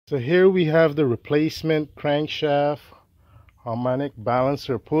So here we have the replacement crankshaft harmonic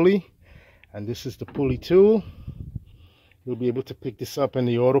balancer pulley, and this is the pulley tool. You'll be able to pick this up in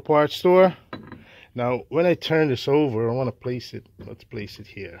the auto parts store. Now when I turn this over, I want to place it, let's place it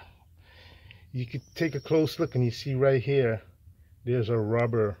here. You could take a close look and you see right here there's a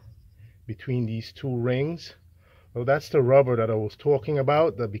rubber between these two rings. Well, that's the rubber that I was talking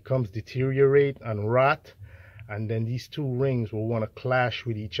about that becomes deteriorate and rot, and then these two rings will want to clash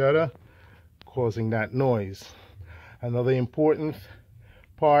with each other, causing that noise. Another important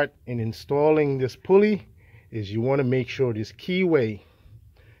part in installing this pulley is you want to make sure this keyway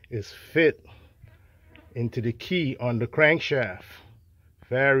is fit into the key on the crankshaft.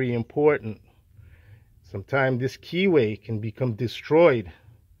 Very important. Sometimes this keyway can become destroyed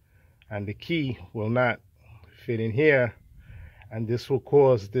and the key will not fit in here, and this will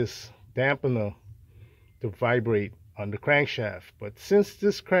cause this dampener to vibrate on the crankshaft. But since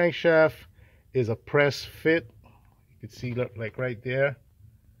this crankshaft is a press fit, you can see like right there,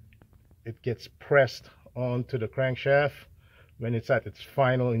 it gets pressed onto the crankshaft when it's at its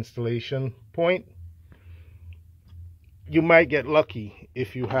final installation point. You might get lucky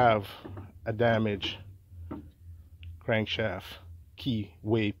if you have a damaged crankshaft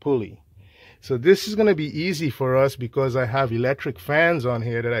keyway pulley. So this is going to be easy for us because I have electric fans on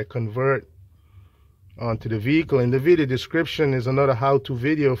here that I convert onto the vehicle. In the video description is another how-to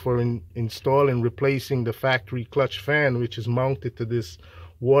video for installing, replacing the factory clutch fan, which is mounted to this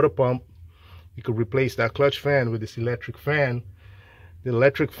water pump. You could replace that clutch fan with this electric fan. The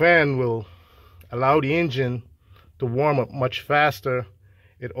electric fan will allow the engine to warm up much faster.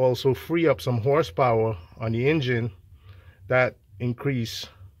 It also free up some horsepower on the engine that increase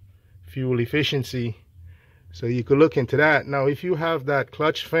fuel efficiency. So you could look into that. Now if you have that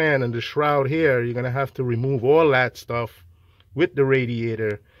clutch fan and the shroud here, you're going to have to remove all that stuff with the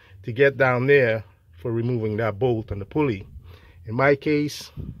radiator to get down there for removing that bolt on the pulley. In my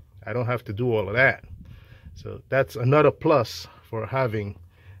case, I don't have to do all of that. So that's another plus for having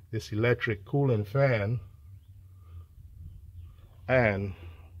this electric cooling fan, and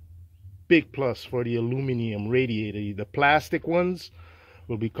big plus for the aluminum radiator. The plastic ones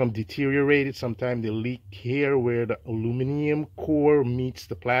will become deteriorated. Sometimes they leak here where the aluminum core meets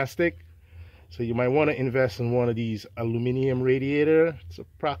the plastic. So you might want to invest in one of these aluminum radiator. It's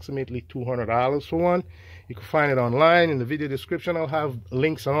approximately $200 for one. You can find it online. In the video description I'll have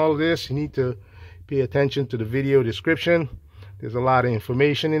links on all of this. You need to pay attention to the video description. There's a lot of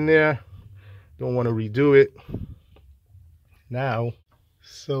information in there. Don't want to redo it now.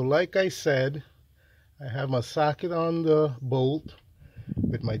 So like I said, I have my socket on the bolt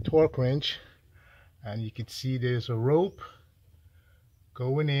with my torque wrench, and you can see there's a rope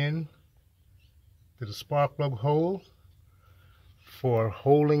going in to the spark plug hole for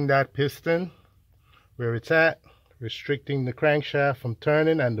holding that piston where it's at, restricting the crankshaft from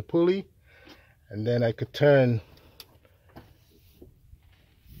turning and the pulley. And then I could turn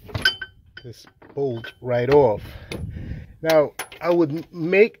this bolt right off. Now I would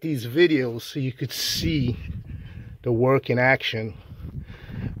make these videos so you could see the work in action,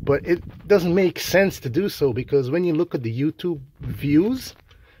 but it doesn't make sense to do so, because when you look at the YouTube views,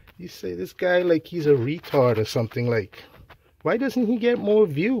 you say this guy like he's a retard or something. Like, why doesn't he get more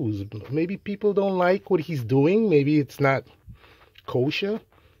views? Maybe people don't like what he's doing. Maybe it's not kosher,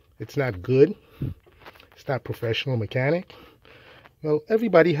 it's not good, it's not professional mechanic. Well,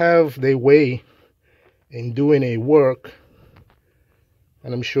 everybody have their way in doing a work,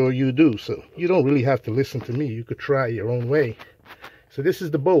 and I'm sure you do. So you don't really have to listen to me. You could try your own way. So this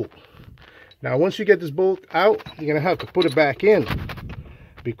is the bolt. Now once you get this bolt out, you're going to have to put it back in,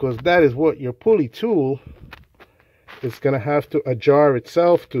 because that is what your pulley tool is going to have to ajar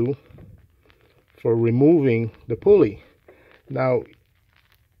itself to for removing the pulley. Now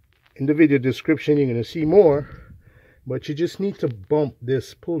in the video description you're going to see more, but you just need to bump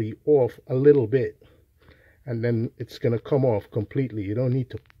this pulley off a little bit, and then it's going to come off completely. You don't need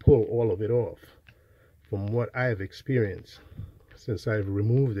to pull all of it off, from what I've experienced, since I've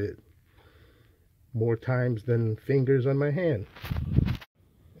removed it more times than fingers on my hand.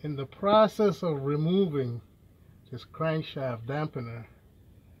 In the process of removing this crankshaft dampener,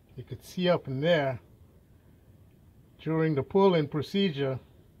 you could see up in there, during the pulling procedure,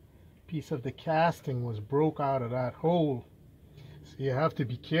 a piece of the casting was broke out of that hole. So you have to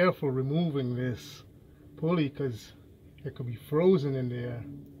be careful removing this pulley, because it could be frozen in there.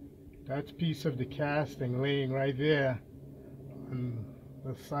 That piece of the casting laying right there on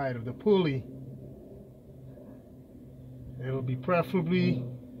the side of the pulley. It'll be preferably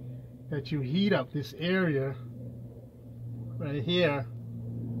that you heat up this area right here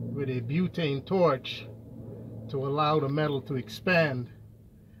with a butane torch to allow the metal to expand,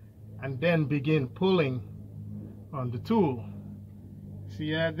 and then begin pulling on the tool.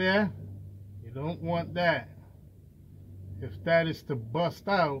 See that there? You don't want that. If that is to bust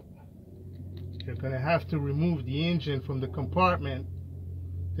out, you're going to have to remove the engine from the compartment,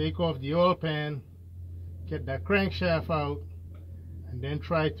 take off the oil pan, get that crankshaft out, and then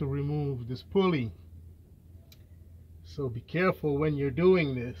try to remove this pulley. So be careful when you're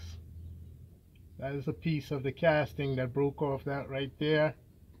doing this. That is a piece of the casting that broke off, that right there.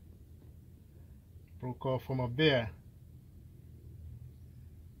 Broke off from up there.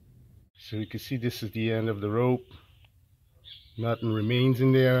 So you can see this is the end of the rope. Nothing remains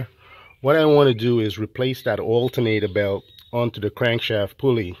in there. What I want to do is replace that alternator belt onto the crankshaft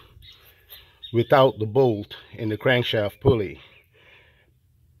pulley without the bolt in the crankshaft pulley.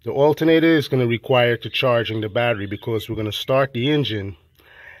 The alternator is going to require to charging the battery, because we're going to start the engine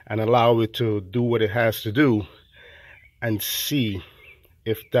and allow it to do what it has to do, and see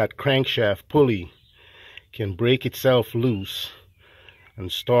if that crankshaft pulley can break itself loose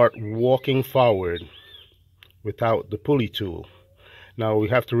and start walking forward without the pulley tool. Now we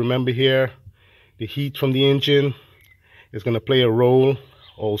have to remember here, the heat from the engine is going to play a role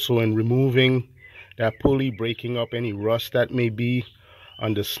also in removing that pulley, breaking up any rust that may be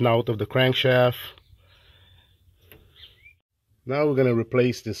on the snout of the crankshaft. Now we're going to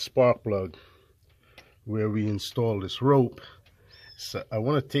replace this spark plug where we install this rope. So I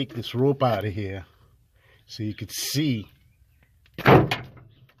want to take this rope out of here so you can see that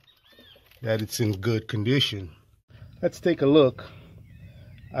it's in good condition. Let's take a look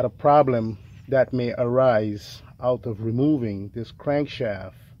at a problem that may arise out of removing this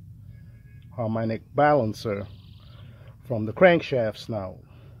crankshaft harmonic balancer from the crankshaft snout.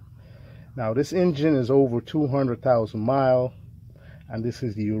 Now this engine is over 200,000 miles, and this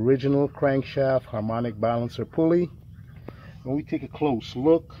is the original crankshaft harmonic balancer pulley. When we take a close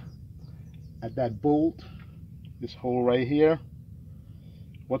look at that bolt, this hole right here,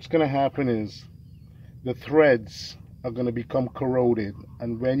 what's going to happen is the threads are going to become corroded,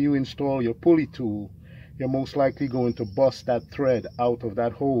 and when you install your pulley tool, you're most likely going to bust that thread out of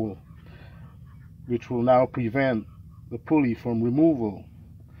that hole, which will now prevent the pulley from removal.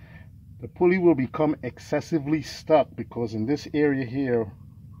 The pulley will become excessively stuck because in this area here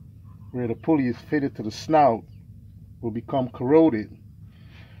where the pulley is fitted to the snout will become corroded.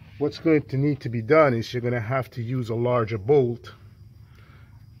 What's going to need to be done is you're going to have to use a larger bolt,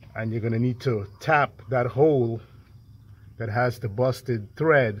 and you're going to need to tap that hole that has the busted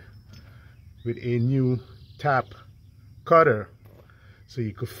thread with a new tap cutter, so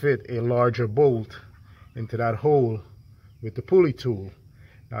you could fit a larger bolt into that hole with the pulley tool.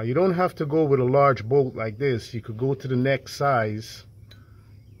 Now you don't have to go with a large bolt like this. You could go to the next size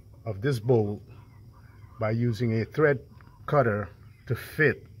of this bolt by using a thread cutter to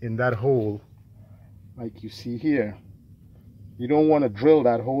fit in that hole like you see here. You don't want to drill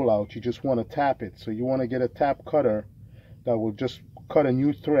that hole out, you just want to tap it. So you want to get a tap cutter that will just cut a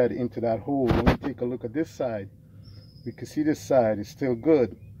new thread into that hole. When we take a look at this side, we can see this side is still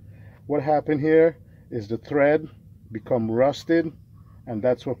good. What happened here is the thread become rusted, and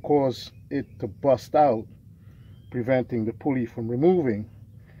that's what caused it to bust out, preventing the pulley from removing.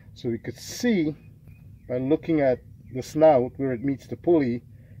 So we could see by looking at the snout where it meets the pulley,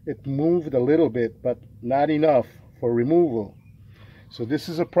 it moved a little bit, but not enough for removal. So this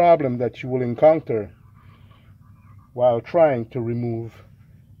is a problem that you will encounter while trying to remove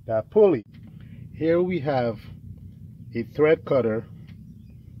that pulley. Here we have a thread cutter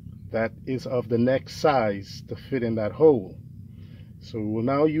that is of the next size to fit in that hole. So we will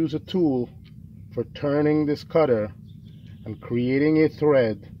now use a tool for turning this cutter and creating a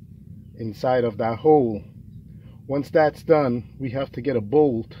thread inside of that hole. Once that's done, we have to get a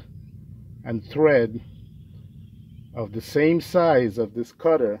bolt and thread of the same size of this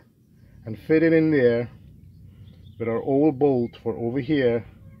cutter and fit it in there with our old bolt for over here,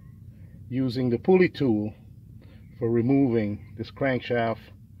 using the pulley tool for removing this crankshaft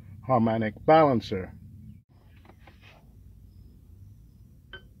harmonic balancer.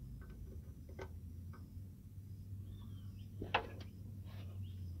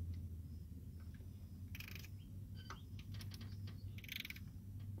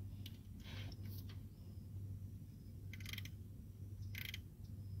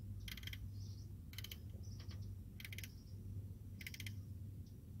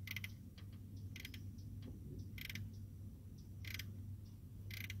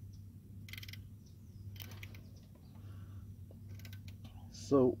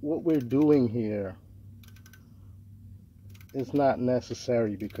 So what we're doing here is not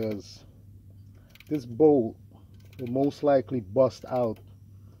necessary, because this bolt will most likely bust out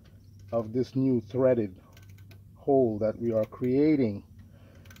of this new threaded hole that we are creating,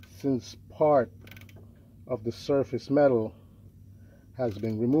 since part of the surface metal has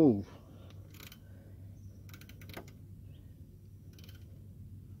been removed.